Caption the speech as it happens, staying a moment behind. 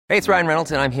Hey, it's Ryan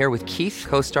Reynolds, and I'm here with Keith,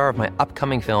 co-star of my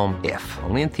upcoming film, If,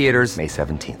 only in theaters May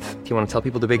 17th. Do you want to tell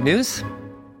people the big news?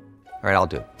 All right,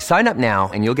 I'll do it. Sign up now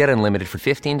and you'll get unlimited for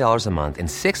 $15 a month and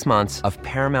 6 months of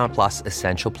Paramount Plus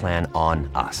Essential Plan on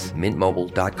us.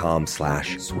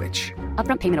 MintMobile.com/switch.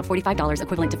 Upfront payment of $45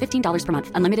 equivalent to $15 per month.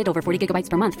 Unlimited over 40 gigabytes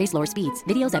per month. Face lower speeds.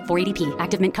 Videos at 480p.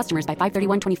 Active Mint customers by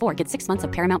 531.24 get 6 months of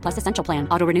Paramount Plus Essential Plan.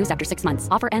 Auto renews after 6 months.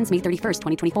 Offer ends May 31st,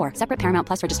 2024. Separate Paramount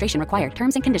Plus registration required.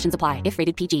 Terms and conditions apply if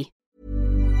rated PG.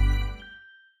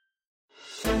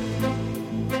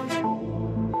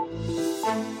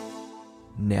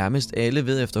 Nærmest alle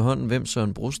ved efterhånden, hvem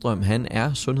Søren Brostrøm han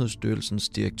er. Sundhedsstyrelsens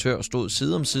direktør stod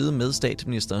side om side med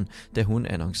statsministeren, da hun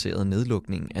annoncerede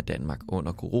nedlukningen af Danmark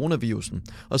under coronavirusen.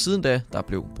 Og siden da, der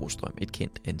blev Brostrøm et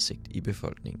kendt ansigt i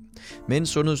befolkningen. Men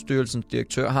Sundhedsstyrelsens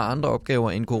direktør har andre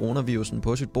opgaver end coronavirusen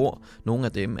på sit bord. Nogle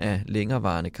af dem er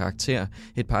længerevarende karakter.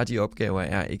 Et par af de opgaver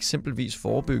er eksempelvis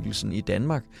forebyggelsen i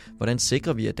Danmark. Hvordan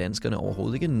sikrer vi, at danskerne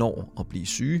overhovedet ikke når at blive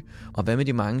syge? Og hvad med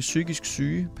de mange psykisk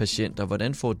syge patienter?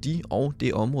 Hvordan får de og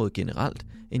det område generelt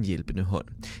en hjælpende hånd?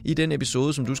 I den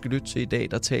episode, som du skal lytte til i dag,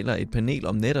 der taler et panel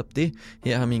om netop det.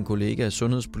 Her har min kollega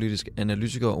sundhedspolitisk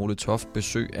analytiker Ole Toft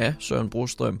besøg af Søren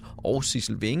Brostrøm og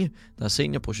Sissel Winge, der er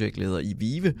seniorprojektleder i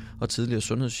VIVE og tidligere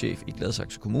sundhedschef i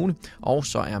Gladsaxe Kommune. Og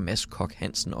så er Mads Koch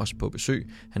Hansen også på besøg.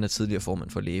 Han er tidligere formand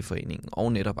for Lægeforeningen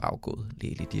og netop afgået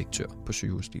lægelig direktør på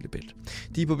Sygehus Lillebælt.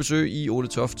 De er på besøg i Ole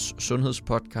Tofts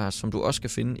sundhedspodcast, som du også skal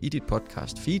finde i dit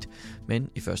podcast feed. Men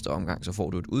i første omgang så får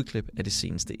du et udklip af det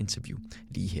seneste interview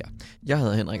lige her. Jeg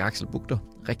hedder Henrik Axel Bugter.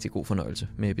 Rigtig god fornøjelse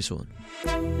med episoden.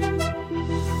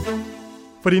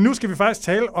 Fordi nu skal vi faktisk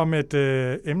tale om et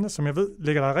emne, som jeg ved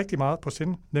ligger der rigtig meget på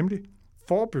sinde, nemlig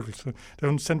forebyggelse. Det er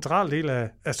jo en central del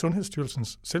af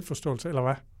Sundhedsstyrelsens selvforståelse, eller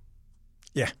hvad?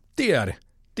 Ja, det er det.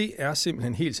 Det er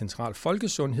simpelthen helt centralt.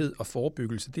 Folkesundhed og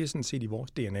forebyggelse, det er sådan set i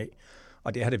vores DNA.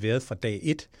 Og det har det været fra dag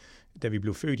 1, da vi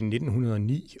blev født i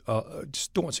 1909, og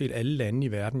stort set alle lande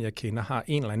i verden, jeg kender, har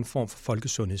en eller anden form for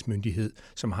folkesundhedsmyndighed,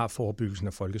 som har forebyggelsen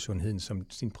af folkesundheden som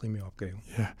sin primære opgave.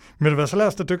 Ja, men så lad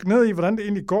os da dykke ned i, hvordan det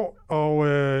egentlig går. Og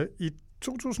i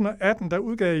 2018, der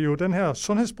udgav I jo den her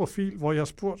sundhedsprofil, hvor jeg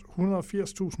spurgte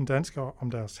 180.000 danskere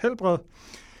om deres helbred.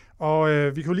 Og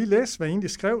vi kunne lige læse, hvad I egentlig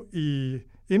skrev i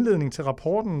indledningen til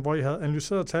rapporten, hvor I havde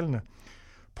analyseret tallene.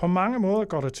 På mange måder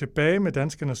går det tilbage med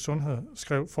danskernes sundhed,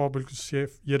 skrev forebyggelseschef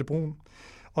Jette Brun.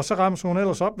 Og så rammer hun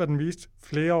ellers op, hvad den viste.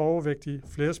 Flere overvægtige,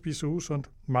 flere spiser usundt,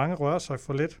 mange rører sig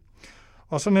for let.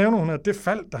 Og så nævner hun, at det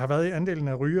fald, der har været i andelen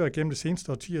af rygere gennem de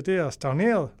seneste årtier, det er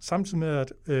stagneret, samtidig med,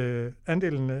 at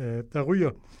andelen, der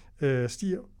ryger,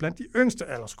 stiger blandt de yngste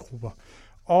aldersgrupper.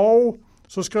 Og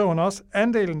så skriver hun også, at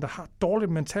andelen, der har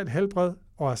dårligt mentalt helbred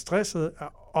og er stresset,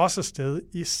 er også steget,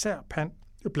 især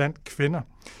blandt kvinder.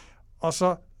 Og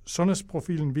så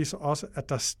sundhedsprofilen viser også, at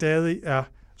der stadig er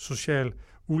social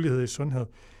ulighed i sundhed.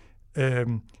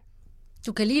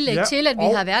 Du kan lige lægge til, at vi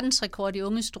har verdensrekord i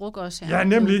unge struk også. Ja,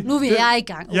 nemlig. Nu er vi i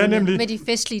gang med de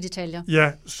festlige detaljer.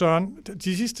 Ja, Søren,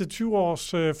 de sidste 20 års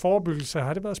forebyggelse,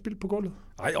 har det været spildt på gulvet?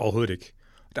 Nej, overhovedet ikke.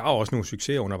 Der er også nogle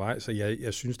succeser undervejs, og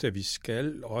jeg synes, at vi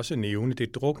skal også nævne,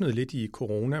 det druknede lidt i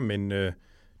corona, men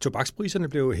tobakspriserne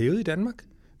blev hævet i Danmark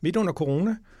midt under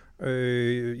corona.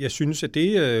 Jeg synes, at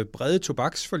det brede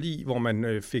tobaksforlig, hvor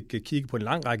man fik kigget på en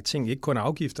lang række ting, ikke kun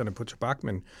afgifterne på tobak,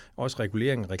 men også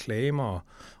regulering, reklamer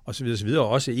og så videre, og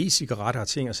også e-cigaretter og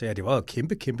ting, og så det var et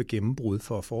kæmpe gennembrud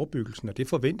for forebyggelsen, og det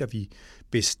forventer vi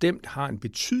bestemt har en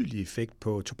betydelig effekt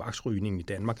på tobaksrygningen i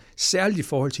Danmark, særligt i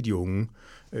forhold til de unge,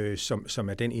 som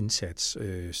er den indsats,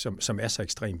 som er så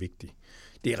ekstremt vigtig.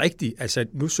 Det er rigtigt, altså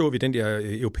nu så vi den der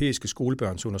europæiske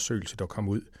skolebørnsundersøgelse, der kom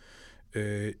ud,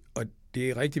 og det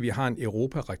er rigtigt, vi har en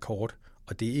Europarekord,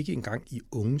 og det er ikke engang i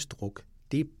unges druk.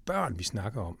 Det er børn, vi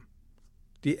snakker om.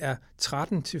 Det er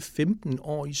 13-15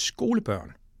 år i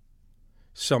skolebørn,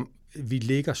 som vi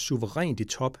ligger suverænt i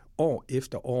top år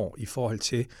efter år i forhold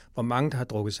til, hvor mange der har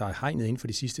drukket sig i hegnet inden for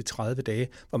de sidste 30 dage,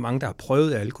 hvor mange der har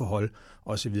prøvet alkohol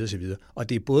osv. osv. Og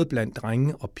det er både blandt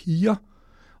drenge og piger,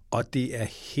 og det er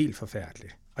helt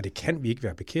forfærdeligt. Og det kan vi ikke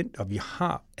være bekendt, og vi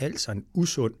har altså en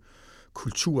usund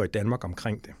kultur i Danmark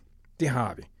omkring det. Det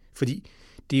har vi. Fordi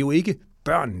det er jo ikke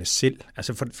børnene selv.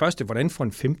 Altså for det første, hvordan får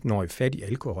en 15-årig fat i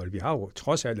alkohol? Vi har jo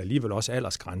trods alt alligevel også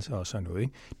aldersgrænser og sådan noget.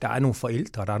 Ikke? Der er nogle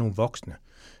forældre, der er nogle voksne,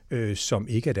 som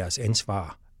ikke er deres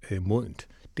ansvar modent.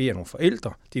 Det er nogle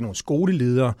forældre, det er nogle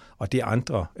skoleledere, og det er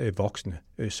andre voksne,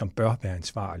 som bør være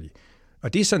ansvarlige.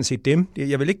 Og det er sådan set dem.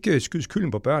 Jeg vil ikke skyde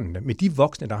skylden på børnene, men de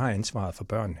voksne, der har ansvaret for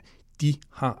børnene, de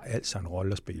har altså en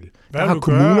rolle at spille. Der har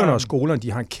kommunerne og skolerne,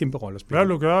 de har en kæmpe rolle at spille. Hvad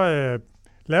vil du gøre?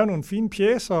 Lave nogle fine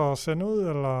pjecer og sende ud,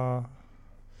 eller?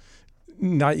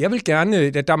 Nej, jeg vil gerne,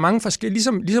 der er mange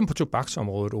forskellige, ligesom på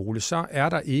tobaksområdet, Ole, så er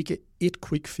der ikke et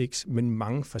quick fix, men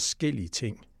mange forskellige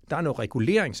ting. Der er noget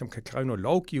regulering, som kan kræve noget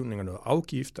lovgivning og noget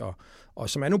afgift, og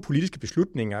som er nogle politiske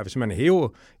beslutninger. Hvis man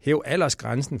hæver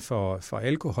aldersgrænsen for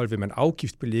alkohol, vil man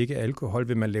afgiftsbelægge alkohol,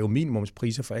 vil man lave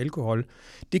minimumspriser for alkohol.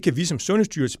 Det kan vi som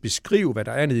Sundhedsstyrelse beskrive, hvad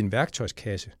der er nede i en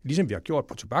værktøjskasse, ligesom vi har gjort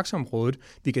på tobaksområdet.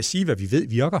 Vi kan sige, hvad vi ved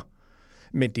virker,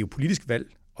 men det er jo politisk valg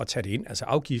at tage det ind. Altså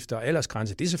afgifter og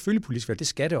aldersgrænser, det er selvfølgelig politisk valg. Det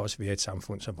skal det også være i et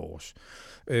samfund som vores.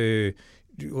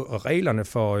 Og reglerne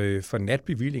for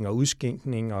natbevilling og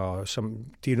udskænkning,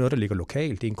 det er noget, der ligger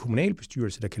lokalt. Det er en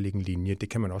kommunalbestyrelse, der kan lægge en linje. Det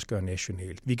kan man også gøre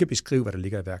nationalt. Vi kan beskrive, hvad der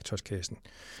ligger i værktøjskassen.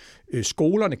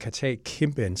 Skolerne kan tage et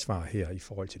kæmpe ansvar her i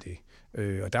forhold til det.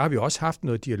 Og der har vi også haft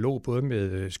noget dialog, både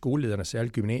med skolelederne og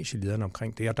særligt gymnasielederne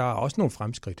omkring det, og der er også nogle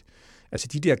fremskridt. Altså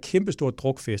de der kæmpe store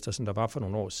drukfester, som der var for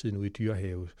nogle år siden ude i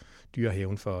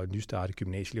Dyrehaven for nystartede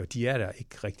gymnasieelever, de er der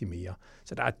ikke rigtig mere.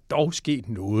 Så der er dog sket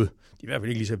noget. De er i hvert fald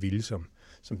ikke lige så vilde,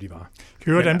 som de var.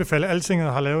 Kan jeg anbefale, at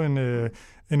Altinget har lavet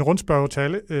en rundspørge til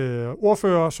alle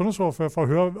sundhedsordfører, for at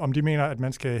høre, om de mener, at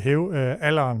man skal hæve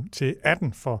alderen til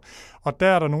 18 for. Og der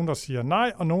er der nogen, der siger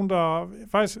nej, og nogen, der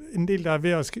faktisk en del, der er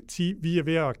ved at sige, vi er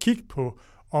ved at kigge på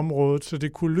området. Så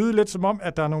det kunne lyde lidt som om,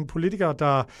 at der er nogle politikere,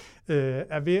 der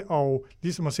er ved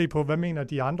at se på, hvad mener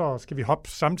de andre, skal vi hoppe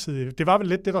samtidig. Det var vel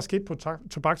lidt det, der skete på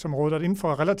tobaksområdet, at inden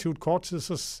for relativt kort tid,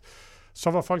 så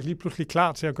var folk lige pludselig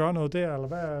klar til at gøre noget der, eller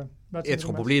hvad jeg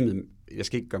tror problemet, jeg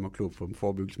skal ikke gøre mig klog på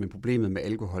forebyggelse, men problemet med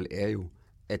alkohol er jo,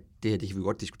 at det her, det kan vi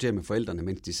godt diskutere med forældrene,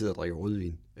 mens de sidder og drikker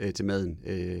rødvin til maden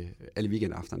alle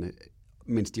weekendafterne,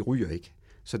 mens de ryger ikke.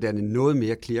 Så der er noget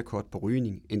mere clear-cut på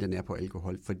rygning, end den er på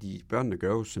alkohol, fordi børnene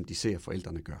gør jo, som de ser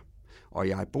forældrene gør. Og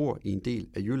jeg bor i en del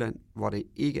af Jylland, hvor det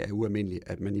ikke er ualmindeligt,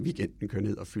 at man i weekenden kører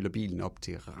ned og fylder bilen op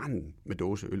til randen med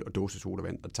dåseøl og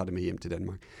dåsesodavand og tager det med hjem til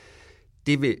Danmark.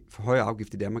 Det vil for højere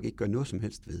afgift i Danmark ikke gøre noget som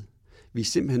helst ved. Vi er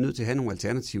simpelthen nødt til at have nogle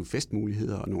alternative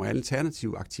festmuligheder og nogle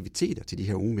alternative aktiviteter til de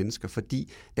her unge mennesker,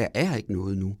 fordi der er ikke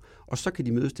noget nu. Og så kan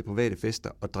de mødes til private fester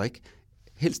og drikke,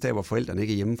 helst der, hvor forældrene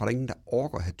ikke er hjemme, for der er ingen, der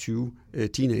orker at have 20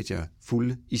 teenager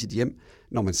fulde i sit hjem,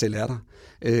 når man selv er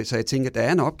der. Så jeg tænker, der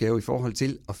er en opgave i forhold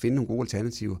til at finde nogle gode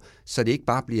alternativer, så det ikke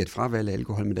bare bliver et fravalg af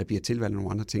alkohol, men der bliver tilvalg af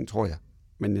nogle andre ting, tror jeg.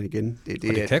 Men igen,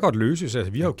 det kan godt løses.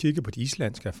 Altså, vi har jo kigget på de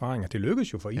islandske erfaringer. Det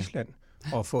lykkedes jo for Island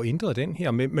at få ændret den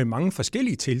her med mange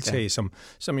forskellige tiltag,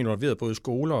 som involverer både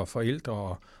skoler og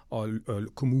forældre og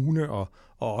kommune og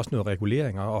også noget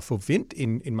regulering, og få vendt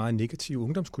en meget negativ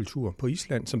ungdomskultur på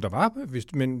Island, som der var,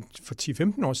 men for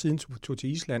 10-15 år siden tog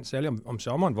til Island, særligt om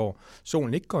sommeren, hvor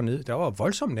solen ikke går ned. Der var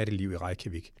voldsomt natteliv i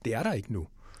Reykjavik. Det er der ikke nu.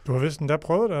 Du har vist endda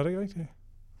prøvet det, er det ikke rigtigt?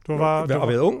 Du har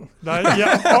været ung. Nej, ja,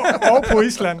 og på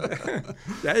Island.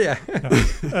 Ja.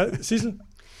 Sissel?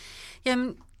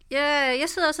 Jamen, jeg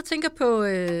sidder også og tænker på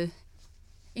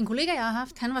en kollega, jeg har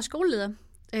haft. Han var skoleleder,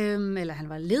 eller han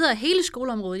var leder af hele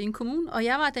skoleområdet i en kommune, og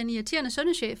jeg var den irriterende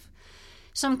sundhedschef,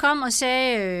 som kom og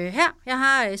sagde, her, jeg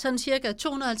har sådan cirka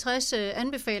 250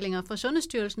 anbefalinger fra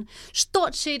Sundhedsstyrelsen.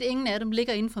 Stort set ingen af dem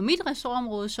ligger inden for mit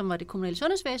ressortområde, som var det kommunale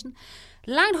sundhedsvæsen.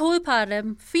 Langt hovedpart af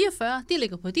dem, 44, de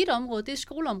ligger på dit område, det er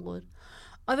skoleområdet.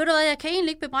 Og ved du hvad, jeg kan egentlig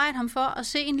ikke bebrejde ham for at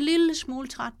se en lille smule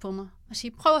træt på mig og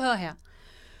sige, prøv at høre her.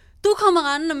 Du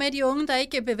kommer rendende med de unge, der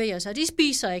ikke bevæger sig. De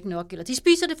spiser ikke nok, eller de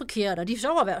spiser det forkert, og de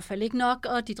sover i hvert fald ikke nok,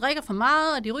 og de drikker for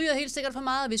meget, og de ryger helt sikkert for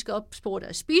meget, og vi skal opspore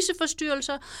deres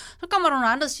spiseforstyrrelser. Så kommer der nogle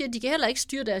andre, der siger, at de kan heller ikke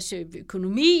styre deres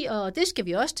økonomi, og det skal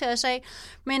vi også tage os af.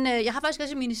 Men jeg har faktisk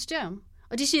også et ministerium,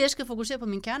 og de siger, at jeg skal fokusere på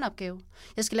min kerneopgave.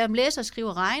 Jeg skal lære dem læse og skrive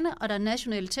og regne, og der er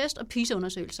nationale test og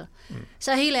PISA-undersøgelser.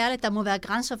 Så helt ærligt, der må være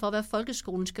grænser for, hvad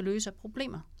folkeskolen skal løse af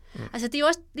problemer. Altså det er jo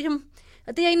også ligesom...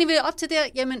 Og det er egentlig ved op til det,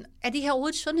 jamen, er det her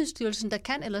overhovedet Sundhedsstyrelsen, der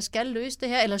kan eller skal løse det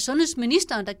her, eller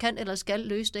Sundhedsministeren, der kan eller skal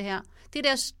løse det her? Det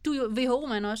er der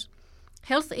WHO-mand også.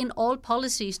 Health in all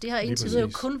policies, det har indtil videre jo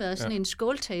kun været sådan en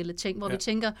skåltale-ting, hvor vi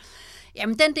tænker,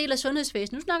 jamen den del af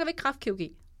sundhedsvæsenet, nu snakker vi ikke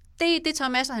kræftkirurgi. Det tager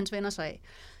masser af hans venner sig af.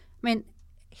 Men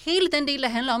hele den del, der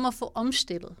handler om at få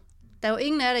omstillet. Der er jo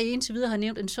ingen af jer, der indtil videre har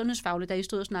nævnt en sundhedsfaglig, der I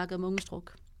stod og snakkede om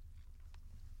ungestruk.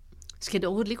 Skal det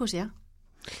overhovedet ligge hos jer?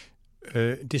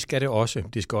 Det skal det også.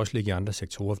 Det skal også ligge i andre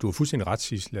sektorer. Du har fuldstændig ret,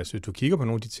 Sissel. Altså, du kigger på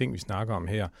nogle af de ting, vi snakker om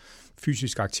her.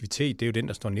 Fysisk aktivitet, det er jo den,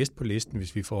 der står næst på listen,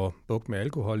 hvis vi får bugt med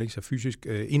alkohol. Ikke? Så fysisk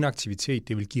inaktivitet,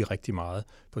 det vil give rigtig meget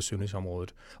på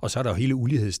sundhedsområdet. Og så er der jo hele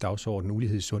ulighedsdagsordenen,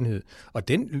 ulighed i sundhed. Og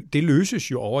det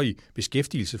løses jo over i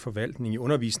beskæftigelsesforvaltning, i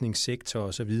undervisningssektor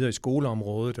og så videre, i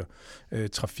skoleområdet og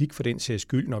trafik for den sags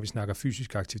skyld, når vi snakker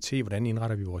fysisk aktivitet. Hvordan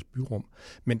indretter vi vores byrum?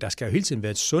 Men der skal jo hele tiden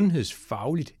være et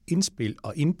sundhedsfagligt indspil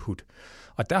og input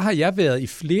Og der har jeg været i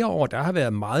flere år, der har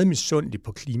været meget misundelig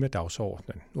på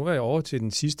klimadagsordenen. Nu var jeg over til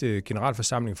den sidste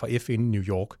generalforsamling fra FN i New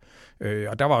York,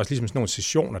 og der var også ligesom sådan nogle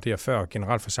sessioner der, før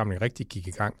generalforsamlingen rigtig gik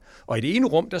i gang. Og i det ene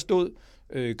rum, der stod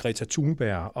Greta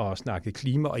Thunberg og snakkede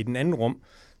klima, og i den anden rum,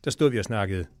 der stod vi og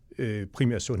snakkede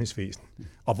primært sundhedsvæsen.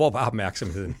 Og hvor var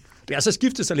opmærksomheden? Det har så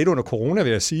skiftet sig lidt under corona,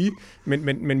 vil jeg sige,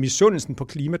 men misundelsen på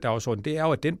klimadagsordenen, det er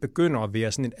jo, at den begynder at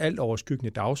være sådan en alt overskyggende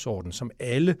dagsorden, som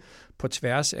alle på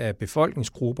tværs af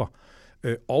befolkningsgrupper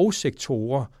og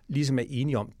sektorer ligesom er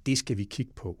enige om, det skal vi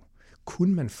kigge på.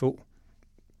 Kunne man få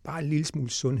bare en lille smule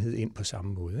sundhed ind på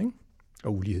samme måde, ikke?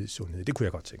 Og ulighed i sundhed, det kunne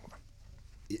jeg godt tænke mig.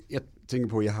 Jeg tænker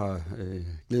på, at jeg har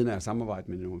glæden af at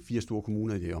samarbejde med nogle 4 store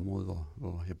kommuner i det område,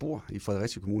 hvor jeg bor, i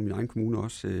Fredericia Kommune, min egen kommune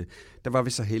også. Der var vi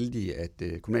så heldige,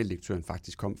 at kommunaldirektøren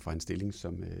faktisk kom fra en stilling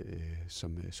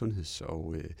som sundheds-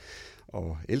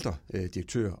 og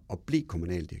ældredirektør og blev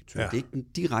kommunaldirektør. Ja. Det er ikke en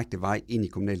direkte vej ind i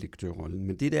kommunaldirektørrollen,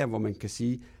 men det er der, hvor man kan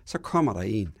sige, så kommer der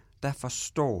en, der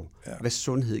forstår, hvad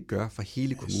sundhed gør for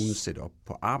hele kommunens setup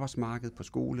på arbejdsmarkedet, på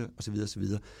skole osv. osv.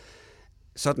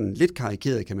 Sådan lidt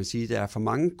karikeret kan man sige, der er for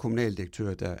mange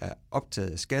kommunaldirektører, der er optaget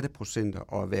af skatteprocenter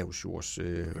og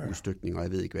erhvervsjordsudstykning, og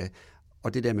jeg ved ikke hvad.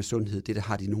 Og det der med sundhed, det der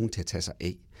har de nogen til at tage sig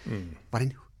af.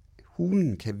 Hvordan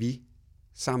hulen kan vi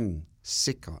sammen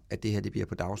sikre, at det her det bliver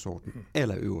på dagsordenen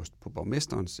allerøverst på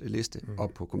borgmesterens liste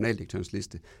og på kommunaldirektørens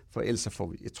liste, for ellers så får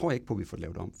vi, jeg tror ikke på, at vi får det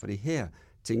lavet om, for det her,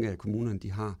 tænker jeg, at kommunerne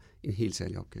de har en helt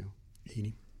særlig opgave.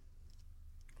 Enig.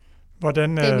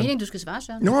 Hvordan, det er meningen, du skal svare,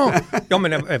 Søren. Jo,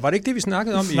 men var det ikke det, vi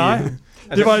snakkede om? Nej,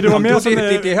 det var mere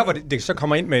sådan... Det her, hvor det så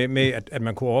kommer ind med at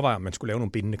man kunne overveje, om man skulle lave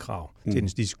nogle bindende krav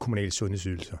til disse kommunale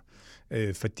sundhedsydelser.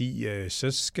 Fordi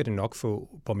så skal det nok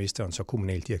få borgmesterens og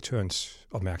kommunaldirektørens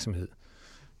opmærksomhed.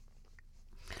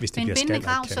 Hvis det men bindende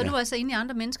krav, så er du altså inde i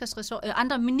andre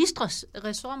ministres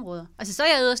ressortområder. Altså så er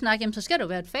jeg ude og snakke, jamen så skal det jo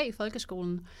være et fag i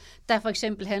folkeskolen, der for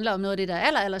eksempel handler om noget af det, der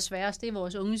er aller sværest, det er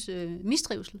vores unges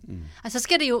mistrivsel. Altså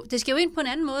det skal jo ind på en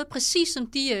anden måde, præcis som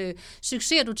de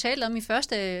succeser, du talte om i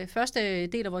første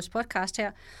del af vores podcast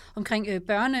her, omkring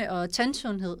børne- og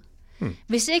tandsundhed.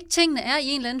 Hvis ikke tingene er i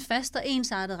en eller anden fast og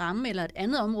ensartet ramme, eller et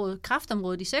andet område,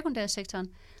 kræftområdet i sekundærsektoren,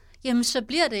 jamen så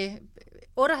bliver det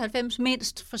 98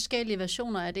 mindst forskellige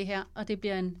versioner af det her, og det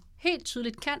bliver en helt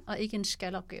tydeligt kan og ikke en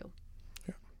skal-opgave.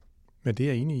 Ja, men det er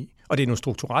jeg enig i. Og det er nogle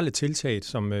strukturelle tiltag,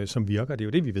 som virker. Det er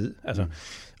jo det, vi ved. Altså,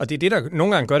 og det er det, der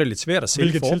nogle gange gør det lidt svært at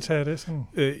sælge for. Hvilke tiltag er det sådan?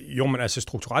 Jo, men altså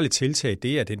strukturelle tiltag,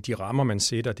 det er de rammer, man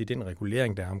sætter, det er den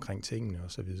regulering, der er omkring tingene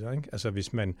og så videre. Ikke? Altså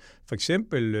hvis man for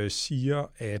eksempel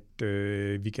siger, at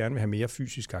vi gerne vil have mere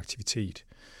fysisk aktivitet,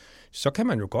 så kan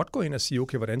man jo godt gå ind og sige,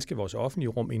 okay, hvordan skal vores offentlige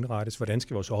rum indrettes? Hvordan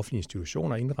skal vores offentlige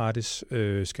institutioner indrettes?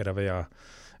 Skal der være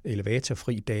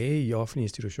elevatorfri dage i offentlige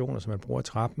institutioner, så man bruger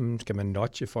trappen? Skal man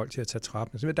nudge folk til at tage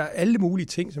trappen? Så der er alle mulige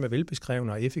ting, som er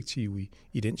velbeskrevne og effektive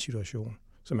i den situation,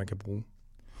 som man kan bruge.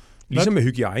 Ligesom med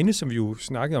hygiejne, som vi jo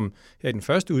snakkede om her i den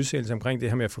første udsendelse omkring det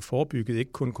her med at få forebygget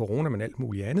ikke kun corona, men alt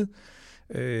muligt andet.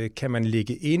 Kan man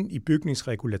lægge ind i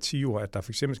bygningsregulativer, at der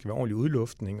for eksempel skal være ordentlig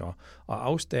udluftning og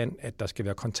afstand, at der skal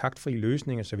være kontaktfri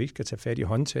løsninger, så vi ikke skal tage fat i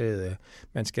håndtaget.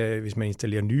 Hvis man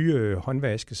installerer nye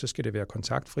håndvaske, så skal det være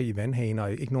kontaktfri vandhaner,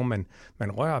 og ikke nogen,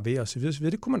 man rører ved osv.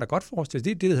 Det kunne man da godt forestille.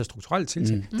 Det er det, der hedder strukturelle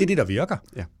tiltag. Det er det, der virker.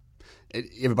 Ja.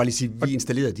 Jeg vil bare lige sige, at vi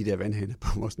installerede de der vandhaner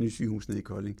på vores nye sygehus nede i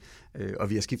Kolding, og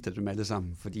vi har skiftet dem alle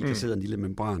sammen, fordi der sidder en lille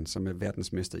membran, som er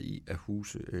verdensmester i at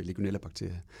huse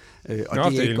legionella-bakterier.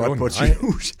 Og det er ikke godt på et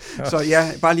sygehus. Ja. Så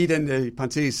ja, bare lige den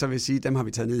parentes, så vil jeg sige, dem har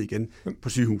vi taget ned igen på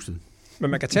sygehuset.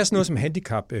 Men man kan tage sådan noget som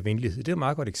handicapvenlighed. Det er et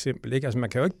meget godt eksempel. Ikke? Altså, man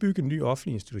kan jo ikke bygge en ny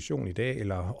offentlig institution i dag,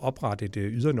 eller oprette et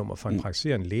ydernummer for en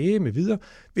praktiserende læge med videre,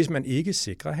 hvis man ikke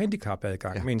sikrer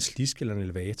handicapadgang med en slisk eller en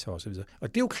elevator osv. Og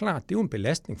det er jo klart, det er jo en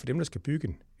belastning for dem, der skal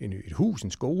bygge et hus,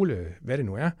 en skole, hvad det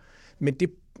nu er. Men det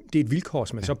er et vilkår,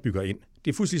 som man så bygger ind.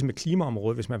 Det er fuldstændig som med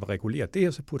klimaområdet. Hvis man vil regulere det,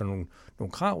 og så putter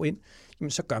nogle krav ind,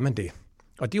 jamen, så gør man det.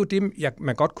 Og det er jo det,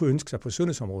 man godt kunne ønske sig på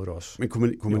sundhedsområdet også. Men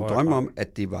kunne man drømme om,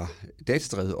 at det var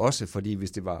datadrevet også? Fordi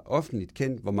hvis det var offentligt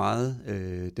kendt, hvor meget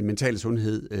den mentale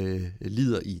sundhed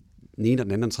lider i den ene og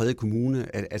den anden og tredje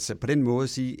kommune, altså på den måde at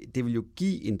sige, det vil jo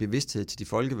give en bevidsthed til de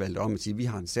folkevalgte om at sige, at vi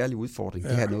har en særlig udfordring,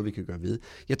 det her er noget, vi kan gøre ved.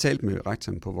 Jeg talte med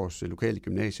rektoren på vores lokale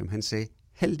gymnasium, han sagde,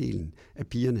 halvdelen af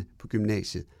pigerne på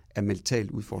gymnasiet er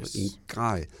mentalt udfordret i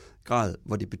en grad,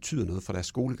 hvor det betyder noget for deres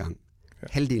skolegang.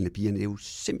 Halvdelen af pigerne er jo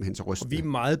simpelthen så rystende. Og vi er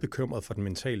meget bekymrede for den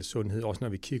mentale sundhed, også når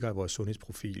vi kigger i vores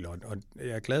sundhedsprofiler. Og jeg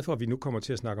er glad for, at vi nu kommer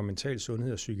til at snakke om mental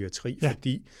sundhed og psykiatri,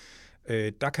 fordi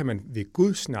der kan man ved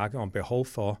Gud snakke om behov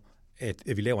for, at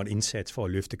vi laver en indsats for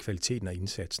at løfte kvaliteten af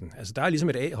indsatsen. Altså der er ligesom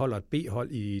et A-hold og et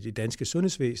B-hold i det danske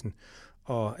sundhedsvæsen,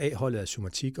 og A-holdet er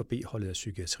somatik, og B-holdet er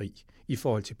psykiatri. I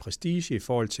forhold til prestige, i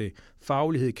forhold til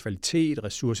faglighed, kvalitet,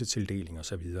 ressourcetildeling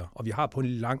osv. Og vi har på en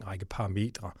lang række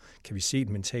parametre, kan vi se, at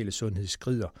mentale sundhed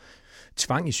skrider.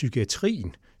 Tvang i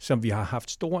psykiatrien, som vi har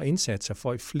haft store indsatser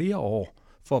for i flere år,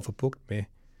 for at få bugt med.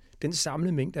 Den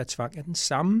samlede mængde af tvang er den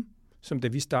samme, som da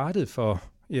vi startede for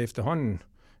efterhånden,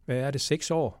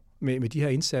 6 år, med de her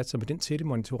indsatser, med den tætte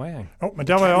monitorering. Men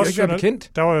der var jeg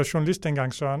var jeg journalist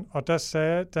dengang, Søren, og der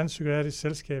sagde Dansk Psykiatrisk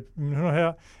Selskab, men hør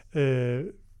her,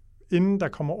 inden der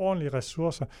kommer ordentlige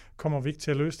ressourcer, kommer vi ikke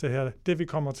til at løse det her. Det vi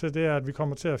kommer til, det er, at vi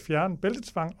kommer til at fjerne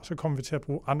bæltetvang, og så kommer vi til at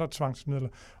bruge andre tvangsmidler.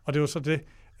 Og det var så det,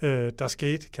 der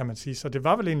skete, kan man sige. Så det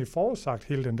var vel egentlig forudsagt,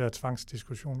 hele den der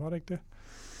tvangsdiskussion, var det ikke det?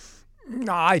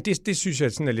 Nej, det synes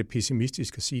jeg sådan er lidt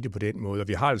pessimistisk at sige det på den måde. Og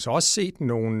vi har altså også set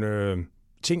nogle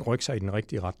ting rykke sig i den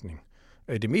rigtige retning.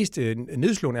 Det mest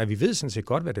nedslående er, at vi ved sådan set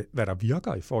godt, hvad der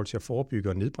virker i forhold til at forebygge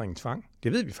og nedbringe tvang.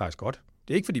 Det ved vi faktisk godt.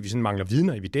 Det er ikke, fordi vi sådan mangler viden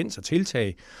og evidens og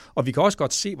tiltag. Og vi kan også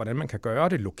godt se, hvordan man kan gøre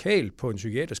det lokalt på en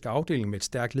psykiatrisk afdeling med et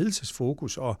stærkt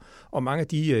ledelsesfokus og mange af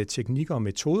de teknikker og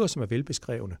metoder, som er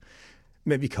velbeskrevne.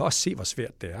 Men vi kan også se, hvor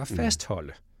svært det er at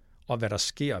fastholde. Og hvad der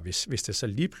sker, hvis det så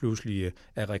lige pludselig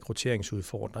er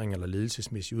rekrutteringsudfordringer eller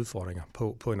ledelsesmæssige udfordringer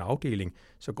på en afdeling,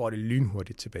 så går det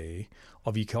lynhurtigt tilbage.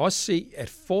 Og vi kan også se, at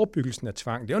forebyggelsen af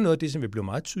tvang, det er jo noget af det, som vi bliver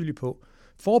meget tydelige på.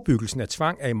 Forebyggelsen af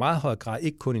tvang er i meget høj grad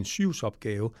ikke kun en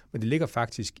sygehusopgave, men det ligger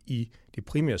faktisk i det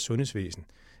primære sundhedsvæsen.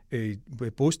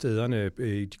 Bostederne,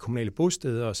 de kommunale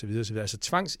bosteder osv. Altså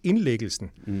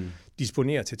tvangsindlæggelsen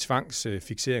disponerer til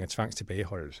tvangsfiksering og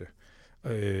tvangstilbageholdelse.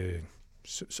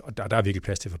 Og der er virkelig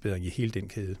plads til forbedring i hele den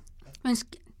kæde. Men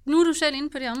nu er du selv inde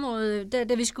på det område.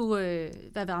 Da vi skulle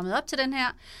være varmet op til den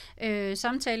her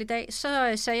samtale i dag,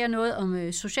 så sagde jeg noget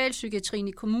om socialpsykiatrien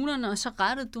i kommunerne, og så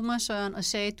rettede du mig, Søren, og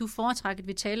sagde, at du foretrækker, at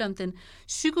vi taler om den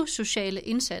psykosociale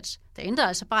indsats. Det ændrer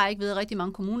altså bare ikke ved, at rigtig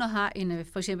mange kommuner har en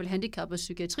for eksempel handicap- og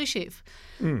psykiatrichef.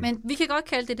 Men vi kan godt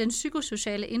kalde det den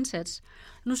psykosociale indsats.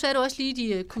 Nu sagde du også lige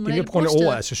de kommunale bosteder.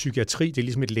 Ord, altså psykiatri, det er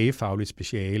ligesom et lægefagligt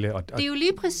speciale. Og det er jo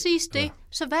lige præcis det. Ja.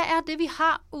 Så hvad er det, vi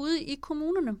har ude i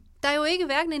kommunerne? Der er jo ikke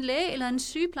hverken en læge eller en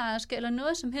sygeplejerske eller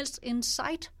noget som helst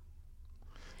inside.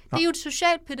 Det er jo et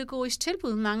socialpædagogisk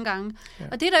tilbud mange gange. Ja.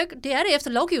 Og det er det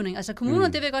efter lovgivning. Altså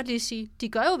kommunerne, det vil jeg godt lige sige, de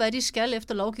gør jo, hvad de skal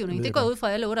efter lovgivning. Det går ud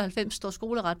fra alle 98, står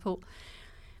skoleret på.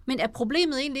 Men er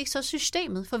problemet egentlig ikke så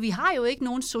systemet? For vi har jo ikke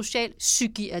nogen social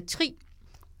psykiatri.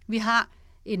 Vi har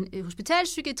en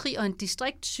hospitalspsykiatri og en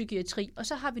distriktspsykiatri, og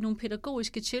så har vi nogle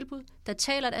pædagogiske tilbud, der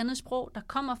taler et andet sprog, der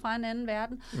kommer fra en anden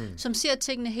verden, som ser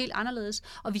tingene helt anderledes.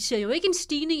 Og vi ser jo ikke en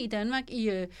stigning i Danmark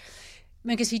i,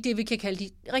 man kan sige, det vi kan kalde de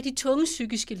rigtig tunge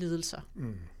psykiske lidelser.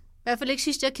 I hvert fald ikke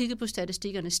sidst, jeg kiggede på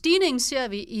statistikkerne. Stigningen ser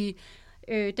vi i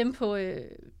dem på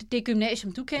det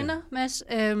gymnasium, du kender, Mads.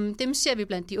 Dem ser vi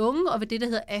blandt de unge, og ved det, der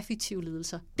hedder affektive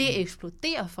lidelser. Det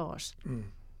eksploderer for os.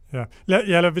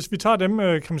 Ja, hvis vi tager dem,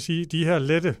 kan man sige, de her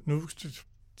lette, nu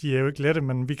de er jo ikke lette,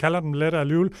 men vi kalder dem lette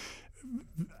alligevel.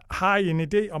 Har I en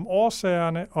idé om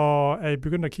årsagerne, og er I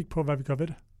begyndt at kigge på, hvad vi gør ved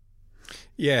det?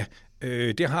 Ja,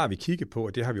 det har vi kigget på,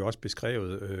 og det har vi også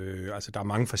beskrevet. Altså, der er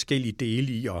mange forskellige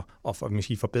dele i at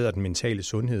forbedre den mentale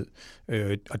sundhed,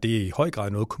 og det er i høj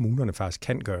grad noget, kommunerne faktisk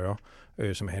kan gøre,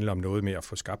 som handler om noget med at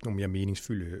få skabt nogle mere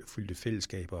meningsfyldte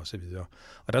fællesskaber osv.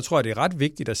 Og der tror jeg, det er ret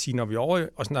vigtigt at sige, når vi over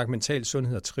og snakker mental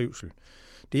sundhed og trivsel,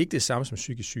 det er ikke det samme som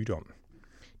psykisk sygdom.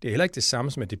 Det er heller ikke det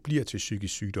samme som, at det bliver til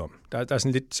psykisk sygdom. Der er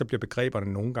sådan lidt, så bliver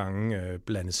begreberne nogle gange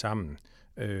blandet sammen.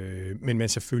 Men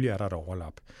selvfølgelig er der et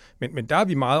overlap. Men der er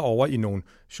vi meget over i nogle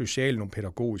sociale, nogle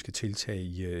pædagogiske tiltag,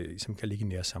 som kan ligge i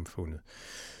nærsamfundet.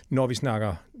 Når vi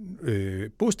snakker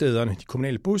bostederne, de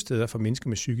kommunale bosteder for mennesker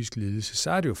med psykisk lidelse,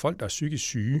 så er det jo folk, der er psykisk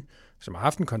syge, som har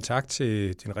haft en kontakt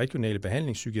til den regionale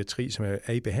behandlingspsykiatri, som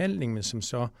er i behandling, men som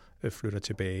så flytter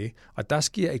tilbage. Og der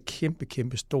sker et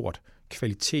kæmpe stort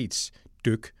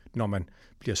kvalitetsdyk, når man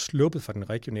bliver sluppet fra den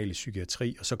regionale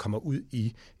psykiatri, og så kommer ud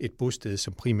i et bosted,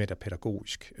 som primært er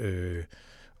pædagogisk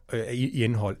i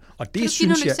indhold. Og det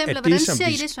synes jeg, at det, som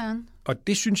vi... Og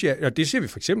det synes jeg, og det ser vi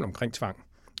for eksempel omkring tvang.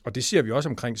 Og det ser vi også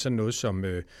omkring sådan noget som,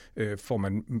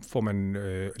 får man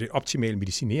det optimale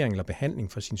medicinering eller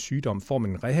behandling for sin sygdom, får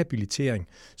man en rehabilitering,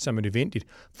 som er nødvendigt,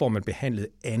 får man behandlet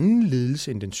anden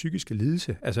lidelse end den psykiske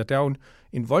lidelse. Altså der er jo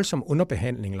en voldsom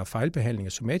underbehandling eller fejlbehandling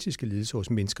af somatiske lidelser hos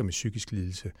mennesker med psykisk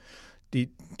lidelse.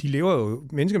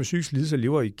 Mennesker med psykisk lidelse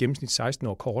lever i gennemsnit 16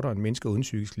 år kortere end mennesker uden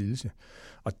psykisk lidelse.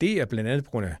 Og det er blandt andet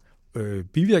på grund af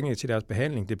bivirkninger til deres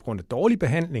behandling, det er på grund af dårlig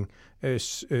behandling,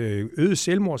 øget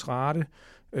selvmordsrate,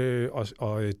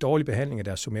 og dårlig behandling af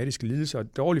deres somatiske lidelser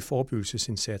og dårlig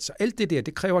forebyggelsesindsats. Så alt det der,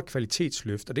 det kræver et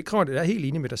kvalitetsløft, og det kræver, jeg er helt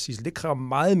enig med dig, Sissel, det kræver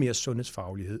meget mere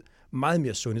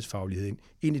sundhedsfaglighed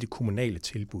ind i det kommunale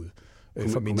tilbud.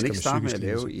 Kunne man ikke starte med at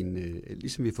lave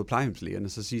ligesom vi har fået plejehjemslægerne,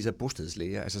 så siger sig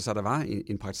bostedslæger, altså så der var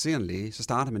en praktiserende læge, så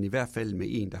starter man i hvert fald med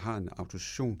en, der har en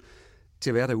autorisation til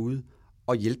at være derude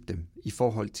og hjælpe dem i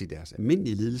forhold til deres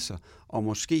almindelige lidelser, og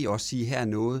måske også sige, her er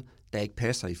noget, der ikke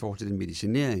passer i forhold til den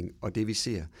medicinering og det, vi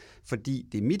ser. Fordi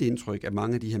det er mit indtryk, at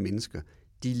mange af de her mennesker,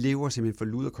 de lever simpelthen for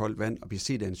lud og koldt vand og bliver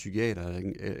set af en psykiater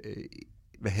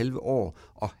hver halve år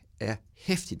og er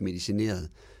hæftigt medicineret,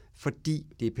 fordi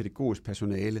det er pædagogisk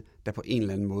personale, der på en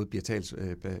eller anden måde bliver talt.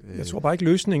 Jeg tror bare ikke,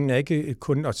 løsningen er ikke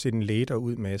kun at sætte en læge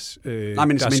derud, Mads. Nej,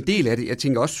 men som en del af det, jeg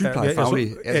tænker også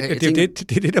sygeplejefagligt.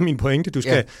 Det er det, der er min pointe. Du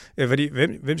skal, fordi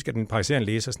hvem skal den praktiserende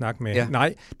læge så snakke med? Ja.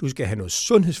 Nej, du skal have noget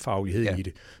sundhedsfaglighed i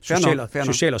det.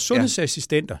 Social- og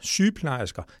sundhedsassistenter,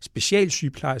 sygeplejersker,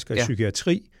 specialsygeplejersker i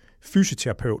psykiatri,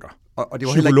 fysioterapeuter. Og det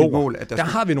var heller ikke et mål, at der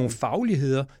har vi nogle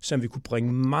fagligheder, som vi kunne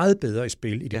bringe meget bedre i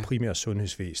spil i det primære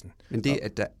sundhedsvæsen. Men det,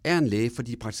 at der er en læge,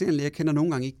 fordi praktiserende læger kender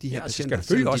nogle gange ikke de her patienter. Det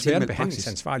skal selvfølgelig også være en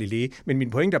behandlingsansvarlig læge, men min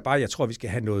pointe er bare, at jeg tror, at vi skal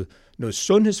have noget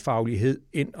sundhedsfaglighed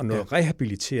ind, og noget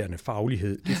rehabiliterende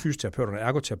faglighed. Det er fysioterapeuterne og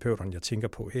ergoterapeuterne, jeg tænker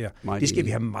på her. Det skal vi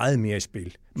have meget mere i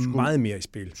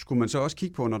spil. Skulle man så også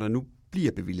kigge på, når der nu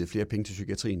bliver bevilget flere penge til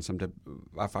psykiatrien, som der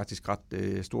var faktisk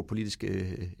ret stor politisk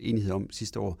enighed om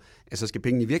sidste år, altså skal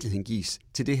pengene i virkeligheden gives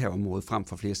til det her område frem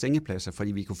for flere sengepladser,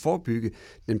 fordi vi kunne forebygge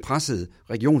den pressede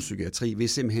regionspsykiatri ved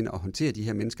simpelthen at håndtere de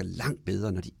her mennesker langt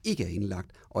bedre, når de ikke er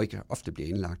indlagt, og ikke ofte bliver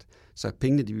indlagt. Så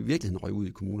pengene, de i virkeligheden røg ud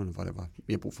i kommunerne, hvor der var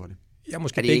mere brug for det. Ja,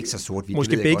 måske ikke så sort-hvidt.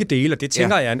 Måske begge dele, og det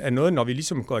tænker jeg er noget, når vi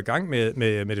ligesom går i gang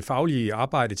med det faglige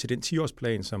arbejde til den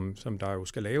 10-årsplan, som der jo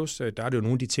skal laves, der er det jo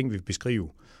nogle af de ting, vi vil beskrive.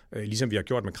 Ligesom vi har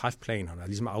gjort med kræftplanerne, og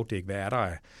ligesom afdække, hvad er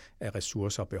der af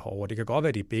ressourcer og behov. Og det kan godt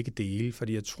være, det er begge dele,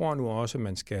 fordi jeg tror nu også, at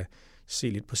man skal se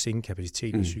lidt på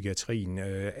sengekapaciteten i psykiatrien.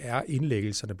 Er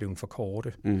indlæggelserne blevet for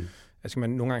korte? Altså man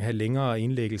nogle gange have længere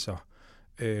indlæggelser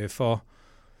for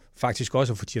faktisk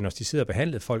også at få diagnosticeret og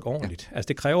behandlet folk ordentligt. Altså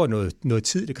det kræver noget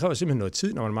tid. Det kræver simpelthen noget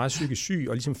tid, når man er meget psykisk syg,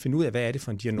 og ligesom finde ud af, hvad er det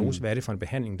for en diagnose, hvad er det for en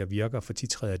behandling, der virker, for de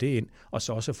træder det ind, og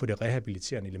så også at få det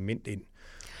rehabiliterende element ind.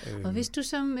 Og hvis du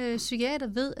som psykiater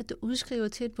ved, at du udskriver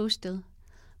til et bosted,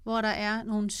 hvor der er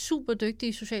nogle super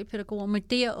dygtige socialpædagoger, men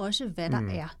det er også, hvad der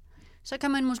er, så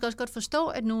kan man måske også godt forstå,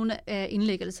 at nogle af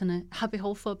indlæggelserne har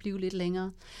behov for at blive lidt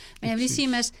længere. Men jeg vil lige sige,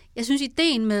 Mads, jeg synes,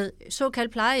 ideen med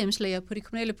såkaldt plejehjemslæger på de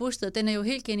kommunale bosteder, den er jo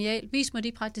helt genial. Vis mig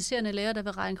de praktiserende læger, der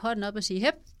vil række hånden op og sige,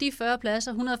 hep, de 40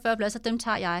 pladser, 140 pladser, dem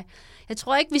tager jeg. Jeg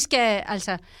tror ikke, vi skal,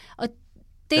 og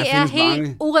det er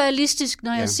helt urealistisk,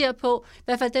 når jeg ser på, i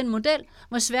hvert fald den model,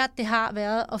 hvor svært det har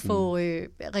været at få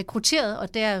rekrutteret,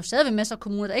 og der er jo stadigvæk masser af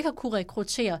kommuner, der ikke har kunne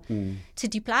rekruttere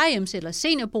til de plejehjems- eller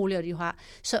seniorboliger, de har.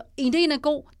 Så ideen er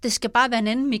god, det skal bare være en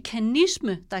anden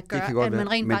mekanisme, der gør, at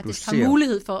man rent faktisk har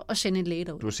mulighed for at sende en læge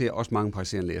derud. Du ser også mange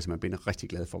praktiserende læger, som er rigtig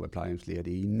glade for at være plejehjemslæger.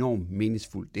 Det er enormt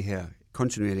meningsfuldt, det her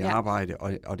kontinuerlige arbejde,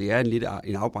 og det er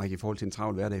en afbræk i forhold til en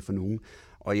travl hverdag for nogen.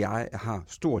 Og jeg har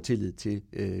stor tillid til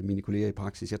mine kolleger i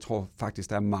praksis. Jeg tror faktisk,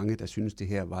 der er mange, der synes, det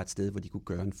her var et sted, hvor de kunne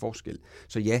gøre en forskel.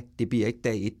 Så ja, det bliver ikke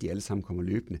dag et, de alle sammen kommer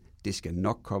løbende. Det skal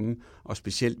nok komme, og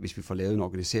specielt hvis vi får lavet en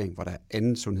organisering, hvor der er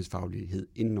anden sundhedsfaglighed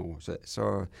indenover, så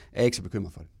er jeg ikke så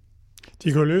bekymret for det.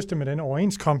 De kan jo løse det med den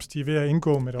overenskomst, de er ved at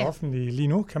indgå med det offentlige lige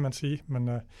nu, kan man sige. Men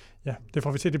det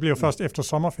får vi se. Det bliver jo først efter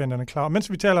sommerferien, den er klar.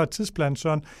 Mens vi taler tidsplan,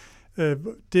 Søren,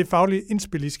 det faglige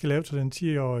indspil, I skal lave til den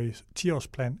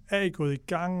 10-årsplan, er I gået i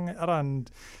gang? Er der en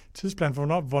tidsplan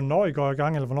for, hvornår I går i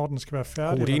gang, eller hvornår den skal være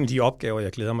færdig? Det er en af de opgaver,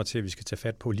 jeg glæder mig til, at vi skal tage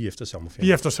fat på lige efter sommerferien.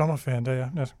 Lige efter sommerferien, ja.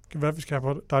 Det kan være, vi skal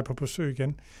have dig på besøg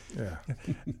igen. Ja.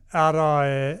 Er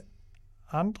der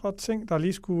andre ting, der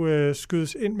lige skulle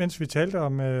skydes ind, mens vi talte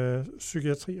om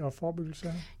psykiatri og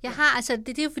forebyggelse? Jeg har,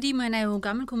 det er jo fordi, man er jo en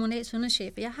gammel kommunal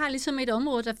sundhedschef. Jeg har ligesom et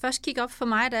område, der først gik op for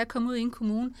mig, da jeg kom ud i en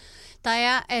kommune. Der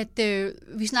er, at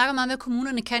vi snakker meget om, hvad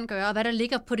kommunerne kan gøre, og hvad der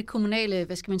ligger på det kommunale,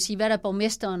 hvad der er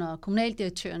borgmesteren og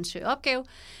kommunaldirektørens opgave.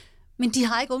 Men de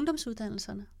har ikke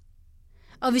ungdomsuddannelserne.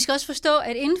 Og vi skal også forstå,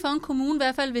 at inden for en kommune, i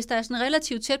hvert fald hvis der er sådan en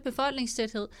relativt tæt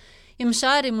befolkningstæthed, jamen så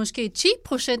er det måske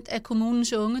 10% af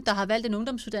kommunens unge, der har valgt en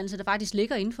ungdomsuddannelse, der faktisk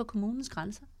ligger inden for kommunens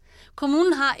grænser.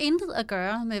 Kommunen har intet at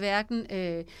gøre med hverken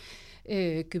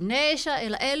gymnasier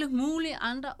eller alle mulige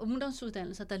andre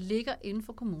ungdomsuddannelser, der ligger inden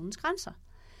for kommunens grænser.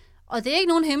 Og det er ikke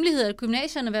nogen hemmelighed, at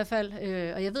gymnasierne i hvert fald,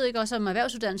 og jeg ved ikke også, om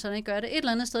erhvervsuddannelserne ikke gør det, et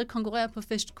eller andet sted konkurrerer på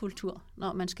festkultur,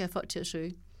 når man skal have folk til at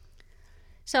søge.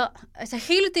 Så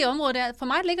hele det område der, for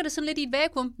mig ligger det sådan lidt i et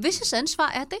vakuum. Hvis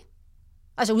ansvar er det?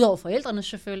 Altså udover forældrene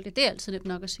selvfølgelig, det er altid nemt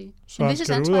nok at sige. Så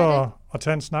skal du ud og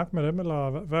tage en snak med dem,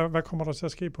 eller hvad kommer der til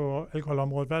at ske på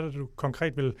alkoholområdet? Hvad er det, du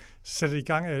konkret vil sætte i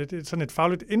gang? Er det sådan et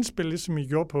fagligt indspil, ligesom I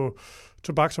gjorde på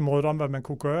tobaksområdet, om hvad man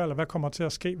kunne gøre, eller hvad kommer til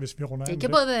at ske, hvis vi runder af? Det kan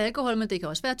både være alkohol, men det kan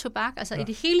også være tobak. Altså i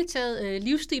det hele taget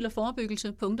livsstil og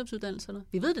forebyggelse på ungdomsuddannelserne.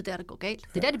 Vi ved, det der går galt.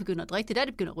 Det er der, de begynder at drikke. Det er der,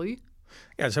 de begynder at ryge.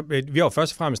 Ja, altså, vi har jo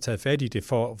først og fremmest taget fat i det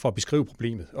for at beskrive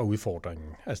problemet og udfordringen.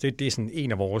 Altså det er sådan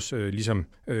en af vores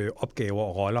opgaver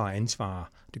og roller og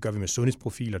ansvar. Det gør vi med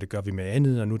sundhedsprofiler, det gør vi med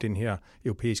andet, og nu den her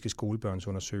europæiske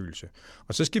skolebørnsundersøgelse.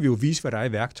 Og så skal vi jo vise, hvad der er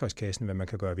i værktøjskassen, hvad man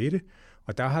kan gøre ved det.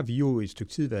 Og der har vi jo et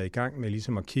stykke tid været i gang med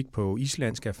ligesom at kigge på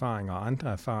islandske erfaringer og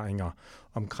andre erfaringer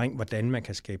omkring, hvordan man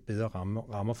kan skabe bedre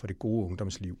rammer for det gode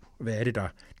ungdomsliv. Hvad er det,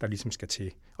 der ligesom skal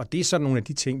til? Og det er sådan nogle af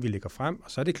de ting, vi lægger frem.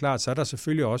 Og så er det klart, så er der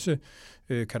selvfølgelig også,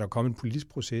 kan der komme en politisk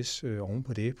proces oven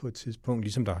på det på et tidspunkt,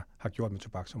 ligesom der har gjort med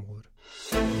tobaksområdet.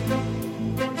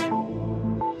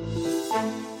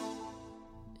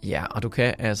 Ja, og du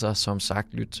kan altså som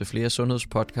sagt lytte til flere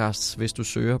sundhedspodcasts, hvis du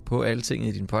søger på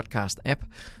Altinget i din podcast-app.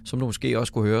 Som du måske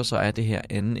også kunne høre, så er det her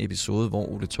anden episode, hvor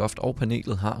Ole Toft og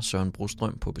panelet har Søren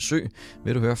Brostrøm på besøg.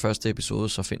 Vil du høre første episode,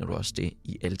 så finder du også det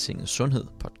i Altinget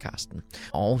Sundhed-podcasten.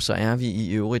 Og så er vi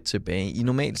i øvrigt tilbage i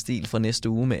normal stil fra næste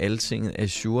uge med Altinget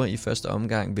Azure. I første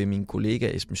omgang vil min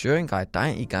kollega Esben Schøring guide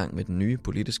dig i gang med den nye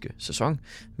politiske sæson.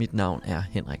 Mit navn er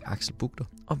Henrik Axel Bugter,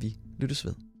 og vi lyttes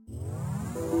ved.